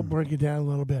 we'll break it down a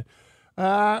little bit.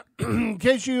 In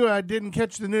case you didn't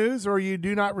catch the news or you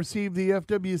do not receive the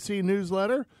FWC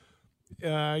newsletter,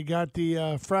 I got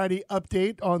the Friday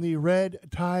update on the red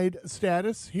tide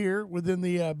status here within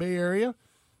the Bay Area.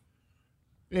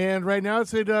 And right now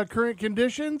it's at current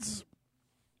conditions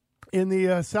in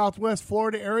the southwest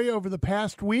Florida area over the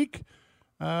past week.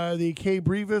 The K.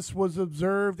 brevis was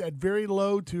observed at very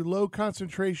low to low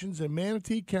concentrations in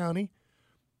Manatee County,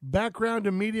 background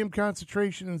to medium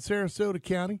concentration in Sarasota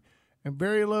County, and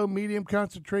very low medium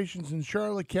concentrations in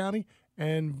Charlotte County,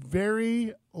 and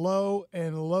very low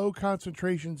and low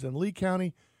concentrations in Lee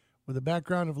County, with a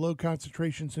background of low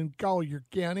concentrations in Collier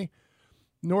County.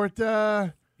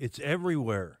 It's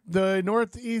everywhere. The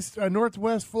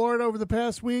northwest Florida over the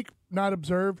past week, not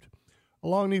observed.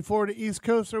 Along the Florida East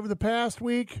Coast over the past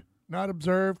week, not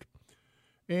observed.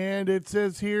 And it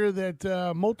says here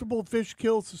that multiple fish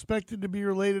kills suspected to be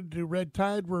related to red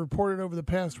tide were reported over the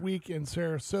past week in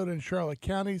Sarasota and Charlotte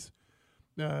counties.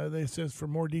 They says for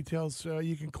more details,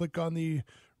 you can click on the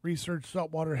Research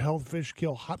Saltwater Health Fish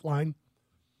Kill Hotline.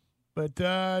 But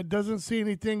doesn't see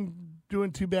anything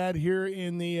doing too bad here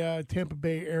in the Tampa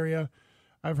Bay area.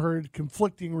 I've heard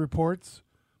conflicting reports.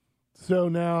 So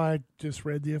now I just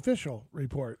read the official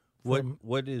report.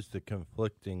 What is the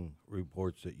conflicting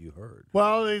reports that you heard?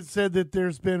 Well, they said that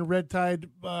there's been red tide,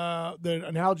 that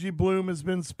an algae bloom has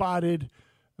been spotted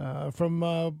from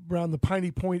around the Piney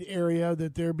Point area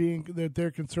that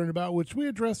they're concerned about, which we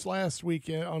addressed last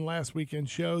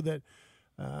weekend's show, that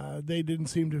they didn't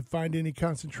seem to find any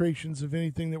concentrations of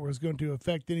anything that was going to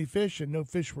affect any fish, and no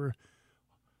fish were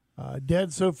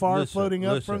dead so far floating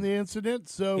up from the incident.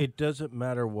 So it doesn't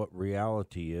matter what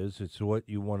reality is; it's what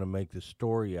you want to make the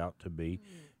story out to be.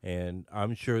 And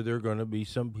I'm sure there are going to be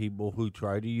some people who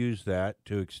try to use that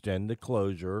to extend the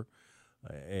closure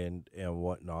and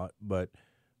whatnot. But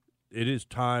it is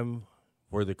time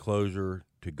for the closure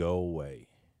to go away.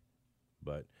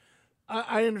 But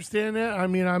I understand that. I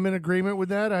mean, I'm in agreement with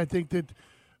that. I think that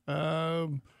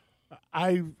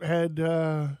I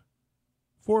had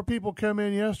 4 people come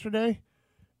in yesterday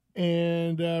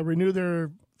and renew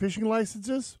their fishing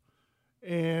licenses,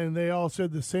 and they all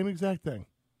said the same exact thing.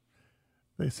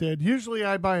 They said, usually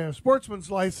I buy a sportsman's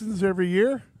license every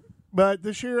year, but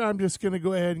this year I'm just going to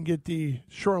go ahead and get the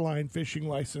shoreline fishing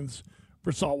license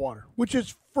for saltwater, which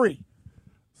is free.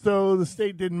 So the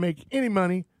state didn't make any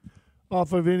money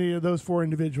off of any of those 4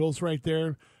 individuals right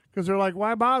there, because they're like,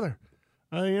 why bother?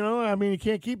 You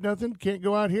can't keep nothing, can't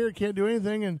go out here, can't do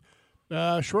anything, and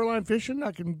shoreline fishing,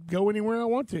 I can go anywhere I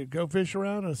want to. Go fish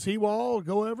around a seawall,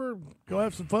 go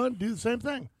have some fun, do the same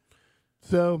thing.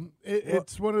 So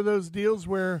it's one of those deals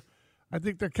where I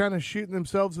think they're kind of shooting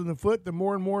themselves in the foot. The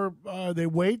more and more they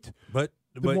wait, the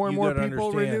more and you more gotta people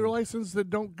understand, renew a license that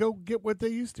don't go get what they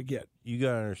used to get. You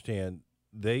got to understand,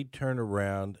 they turn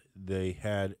around. They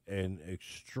had an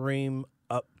extreme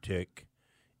uptick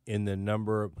in the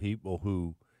number of people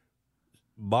who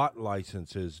bought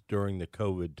licenses during the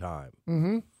COVID time.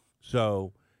 Mm-hmm.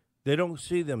 So they don't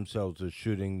see themselves as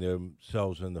shooting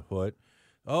themselves in the foot.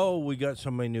 Oh, we got so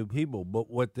many new people.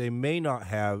 But what they may not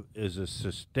have is a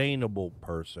sustainable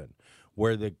person,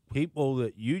 where the people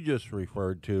that you just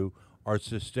referred to are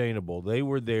sustainable. They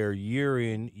were there year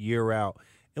in, year out.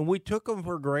 And we took them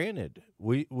for granted.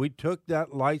 We took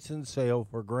that license sale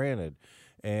for granted.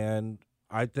 And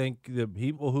I think the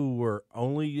people who were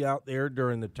only out there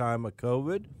during the time of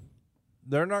COVID,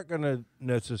 they're not going to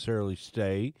necessarily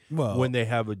stay when they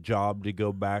have a job to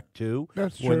go back to.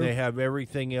 That's when true. they have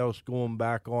everything else going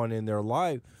back on in their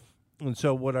life. And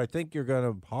so what I think you're going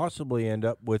to possibly end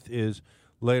up with is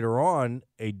later on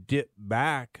a dip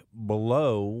back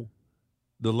below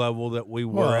the level that we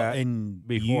were at and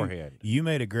beforehand. You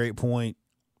made a great point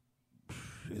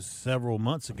several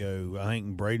months ago. I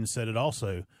think Braden said it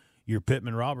also. Your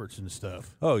Pittman Robertson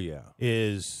stuff. Oh, yeah.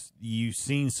 Is you've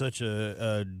seen such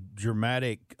a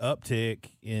dramatic uptick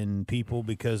in people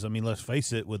because, I mean, let's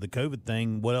face it, with the COVID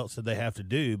thing, what else did they have to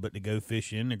do but to go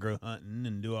fishing and go hunting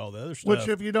and do all the other stuff? Which,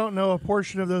 if you don't know, a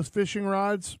portion of those fishing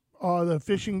rods, all the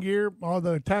fishing gear, all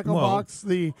the tackle box,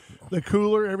 the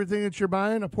cooler, everything that you're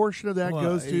buying, a portion of that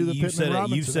goes to the Pittman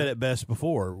Robertson. You've said it best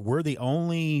before.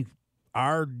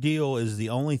 Our deal is the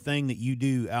only thing that you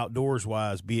do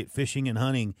outdoors-wise, be it fishing and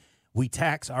hunting, we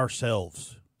tax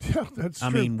ourselves. Yeah, that's true.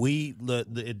 I mean,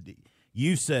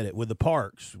 you said it with the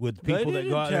parks, with people that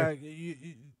go out there.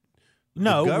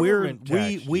 No, government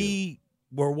taxed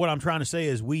or what I'm trying to say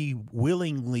is we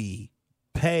willingly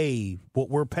pay what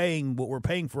we're paying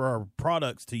for our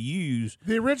products to use.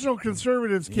 The original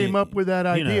conservatives came up with that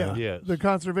you know, idea. yes. The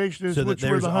conservationists, So that which were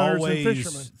there's the hunters and always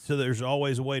fishermen. so there's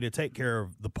always a way to take care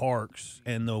of the parks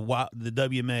and the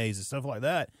WMAs and stuff like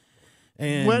that.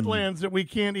 And Wetlands that we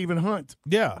can't even hunt.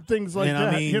 yeah, Things like and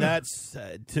that, I mean, you know. that's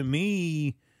to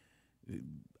me,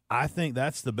 I think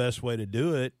that's the best way to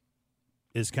do it.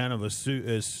 Is kind of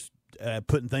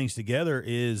putting things together.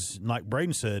 Is like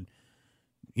Braden said.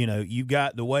 You know, you've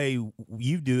got the way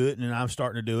you do it, and I'm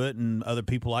starting to do it, and other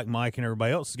people like Mike and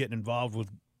everybody else is getting involved with,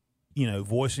 you know,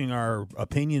 voicing our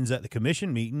opinions at the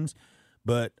commission meetings.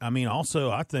 But I mean,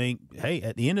 also, I think, hey,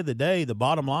 at the end of the day, the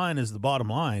bottom line is the bottom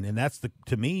line, and that's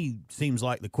to me seems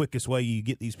like the quickest way you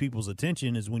get these people's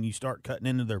attention is when you start cutting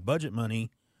into their budget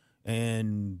money,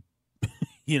 and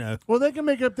you know, Well, they can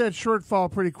make up that shortfall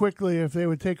pretty quickly if they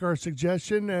would take our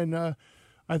suggestion. And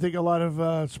I think a lot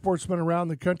of sportsmen around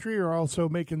the country are also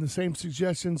making the same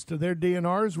suggestions to their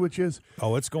DNRs, which is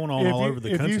oh, it's going on all over the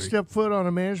country. If you step foot on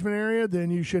a management area,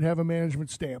 then you should have a management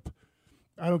stamp.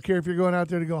 I don't care if you're going out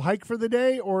there to go hike for the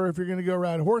day or if you're going to go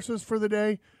ride horses for the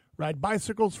day, ride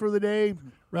bicycles for the day,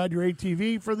 ride your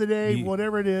ATV for the day,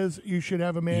 whatever it is, you should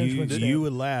have a management stamp. You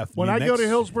would laugh When I go to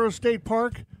Hillsborough State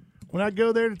Park, when I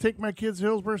go there to take my kids to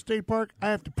Hillsborough State Park, I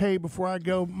have to pay before I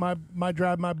go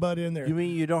drive my butt in there. You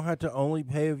mean you don't have to only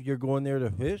pay if you're going there to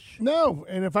fish? No,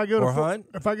 and if I go Or to hunt?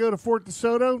 if I go to Fort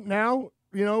DeSoto now,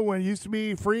 you know, when it used to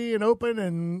be free and open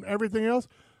and everything else,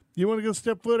 you want to go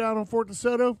step foot out on Fort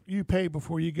DeSoto, you pay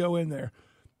before you go in there.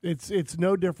 It's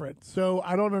no different. So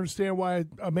I don't understand why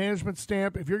a management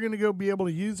stamp, if you're going to go be able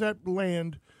to use that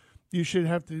land, you should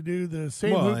have to do the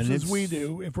same Well, hoops and as we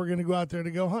do if we're going to go out there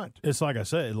to go hunt. It's like I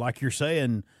said, like you're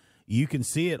saying, you can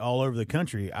see it all over the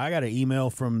country. I got an email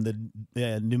from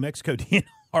the New Mexico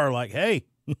DNR like, hey,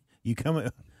 you coming?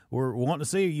 We're wanting to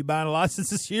see, are you buying a license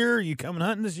this year? Are you coming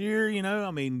hunting this year? You know,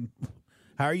 I mean,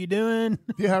 how are you doing?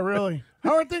 Yeah, really.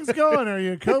 How are things going? Are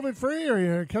you COVID free? Are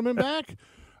you coming back?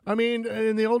 I mean,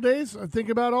 in the old days, think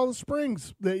about all the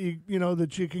springs that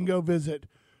that you can go visit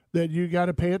that you got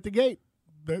to pay at the gate.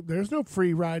 There's no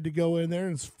free ride to go in there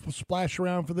and splash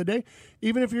around for the day,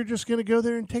 even if you're just going to go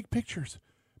there and take pictures.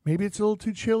 Maybe it's a little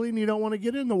too chilly and you don't want to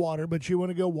get in the water, but you want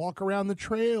to go walk around the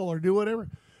trail or do whatever.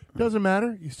 Doesn't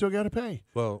matter. You still got to pay.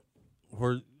 Well,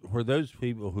 for those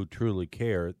people who truly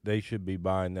care, they should be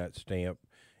buying that stamp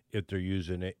if they're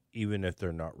using it, even if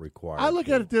they're not required. I look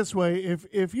at it this way.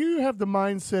 If you have the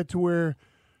mindset to where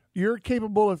you're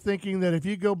capable of thinking that if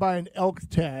you go buy an elk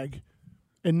tag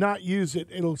and not use it,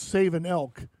 it'll save an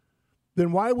elk,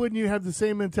 then why wouldn't you have the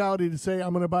same mentality to say,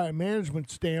 I'm going to buy a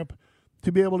management stamp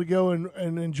to be able to go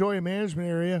and enjoy a management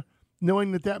area,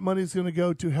 knowing that that money is going to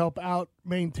go to help out,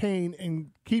 maintain, and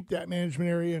keep that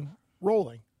management area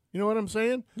rolling. You know what I'm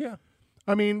saying? Yeah.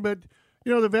 I mean, but,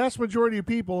 the vast majority of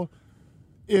people,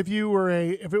 if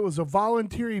it was a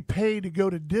voluntary pay to go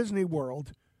to Disney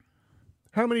World,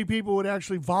 how many people would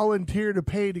actually volunteer to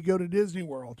pay to go to Disney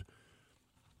World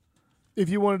if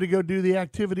you wanted to go do the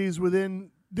activities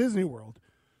within Disney World?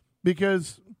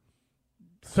 Because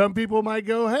some people might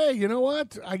go, hey, you know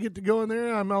what? I get to go in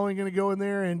there. I'm only going to go in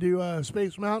there and do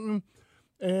Space Mountain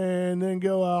and then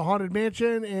go Haunted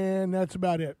Mansion, and that's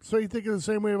about it. So you think of the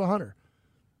same way of a hunter.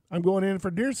 I'm going in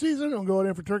for deer season, I'm going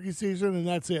in for turkey season, and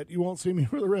that's it. You won't see me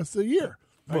for the rest of the year.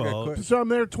 Well, So I'm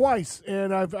there twice,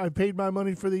 and I've paid my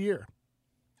money for the year.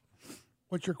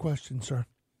 What's your question, sir?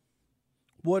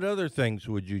 What other things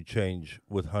would you change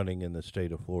with hunting in the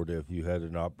state of Florida if you had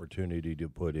an opportunity to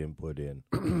put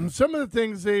in? Some of the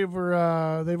things they've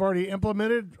already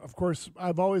implemented. Of course,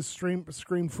 I've always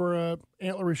screamed for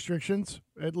antler restrictions,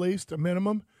 at least a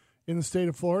minimum, in the state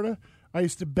of Florida. I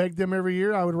used to beg them every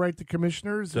year. I would write the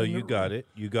commissioners. So you got it.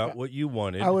 You got what you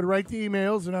wanted. I would write the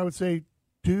emails, and I would say,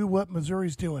 do what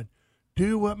Missouri's doing.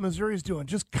 Do what Missouri's doing.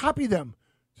 Just copy them.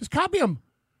 Just copy them.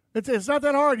 It's not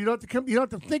that hard. You don't have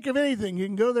to think of anything. You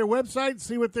can go to their website,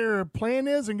 see what their plan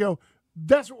is, and go,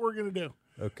 that's what we're going to do.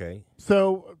 Okay.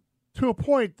 So to a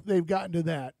point, they've gotten to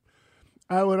that.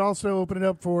 I would also open it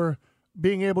up for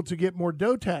being able to get more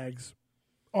doe tags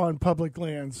on public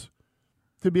lands,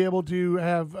 to be able to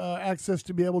have access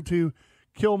to be able to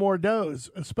kill more does,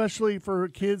 especially for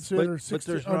kids that are 16. But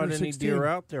there's under not any 16. deer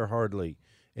out there hardly.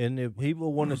 And if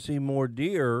people want to see more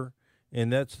deer,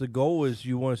 and that's the goal, is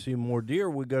you want to see more deer,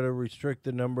 we got to restrict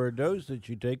the number of does that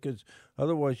you take, because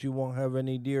otherwise you won't have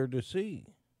any deer to see.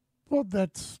 Well,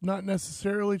 that's not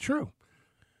necessarily true.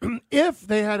 If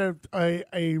they had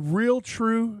a real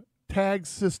true tag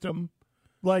system,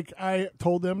 like I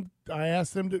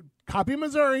asked them to copy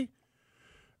Missouri,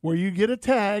 where you get a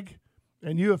tag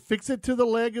and you affix it to the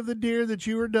leg of the deer that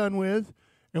you are done with.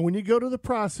 And when you go to the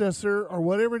processor or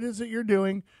whatever it is that you're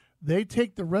doing, they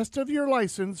take the rest of your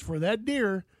license for that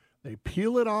deer, they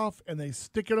peel it off, and they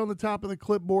stick it on the top of the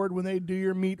clipboard when they do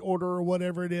your meat order or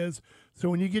whatever it is. So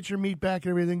when you get your meat back and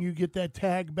everything, you get that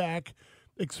tag back,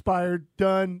 expired,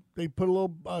 done. They put a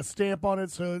little stamp on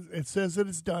it so it says that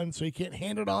it's done, so you can't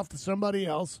hand it off to somebody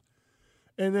else.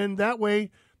 And then that way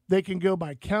they can go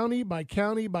by county, by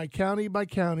county, by county, by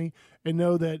county, and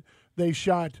know that they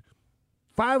shot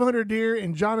 500 deer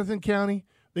in Jonathan County.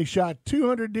 They shot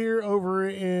 200 deer over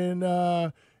in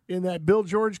that Bill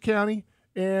George County,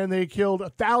 and they killed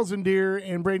 1,000 deer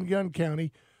in Braden Gun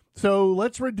County. So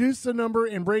let's reduce the number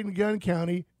in Braden Gun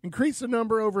County, increase the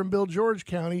number over in Bill George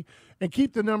County, and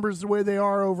keep the numbers the way they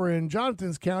are over in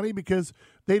Jonathan's County, because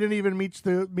they didn't even meet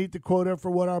the quota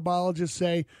for what our biologists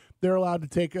say they're allowed to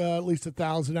take at least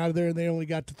 1,000 out of there, and they only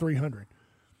got to 300.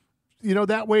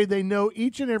 That way they know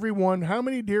each and every one how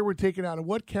many deer were taken out of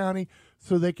what county,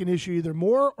 so they can issue either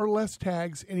more or less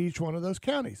tags in each one of those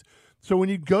counties. So when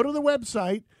you go to the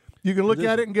website, you can look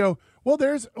at it and go, well,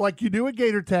 there's, like you do with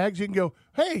gator tags, you can go,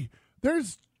 hey,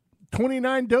 there's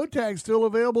 29 doe tags still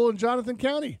available in Jonathan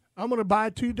County. I'm going to buy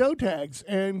 2 doe tags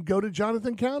and go to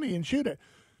Jonathan County and shoot it.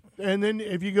 And then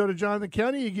if you go to Jonathan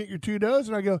County, you get your 2 does,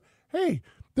 and I go, hey,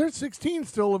 there's 16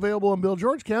 still available in Bill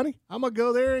George County. I'm going to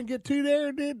go there and get 2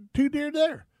 deer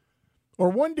there. Or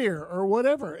 1 deer or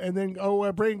whatever. And then,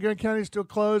 Braden Gun County is still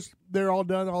closed. They're all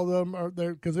done. All of them are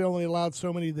there because they only allowed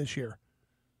so many this year.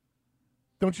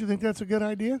 Don't you think that's a good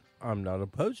idea? I'm not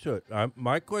opposed to it.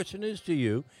 My question is to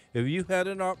you: if you had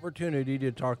an opportunity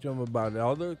to talk to them about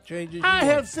all the changes, I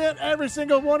have sent every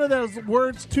single one of those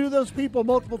words to those people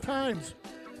multiple times.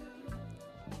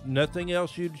 Nothing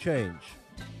else you'd change.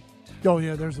 Oh,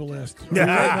 yeah, there's a list.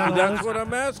 That's what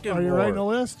I'm asking. Are you for. writing a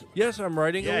list? Yes, I'm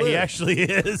writing a Yeah, list. he actually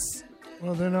is.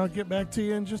 Well, then I'll get back to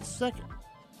you in just a second.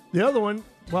 The other one,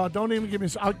 well, don't even get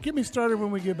me started when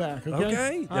we get back, okay?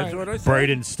 Okay, All that's right. what I said.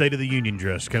 Braden's State of the Union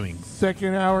dress coming.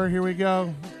 Second hour, here we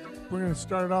go. We're going to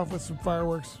start it off with some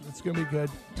fireworks. It's going to be good.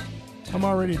 I'm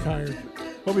already tired.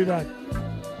 We'll be back.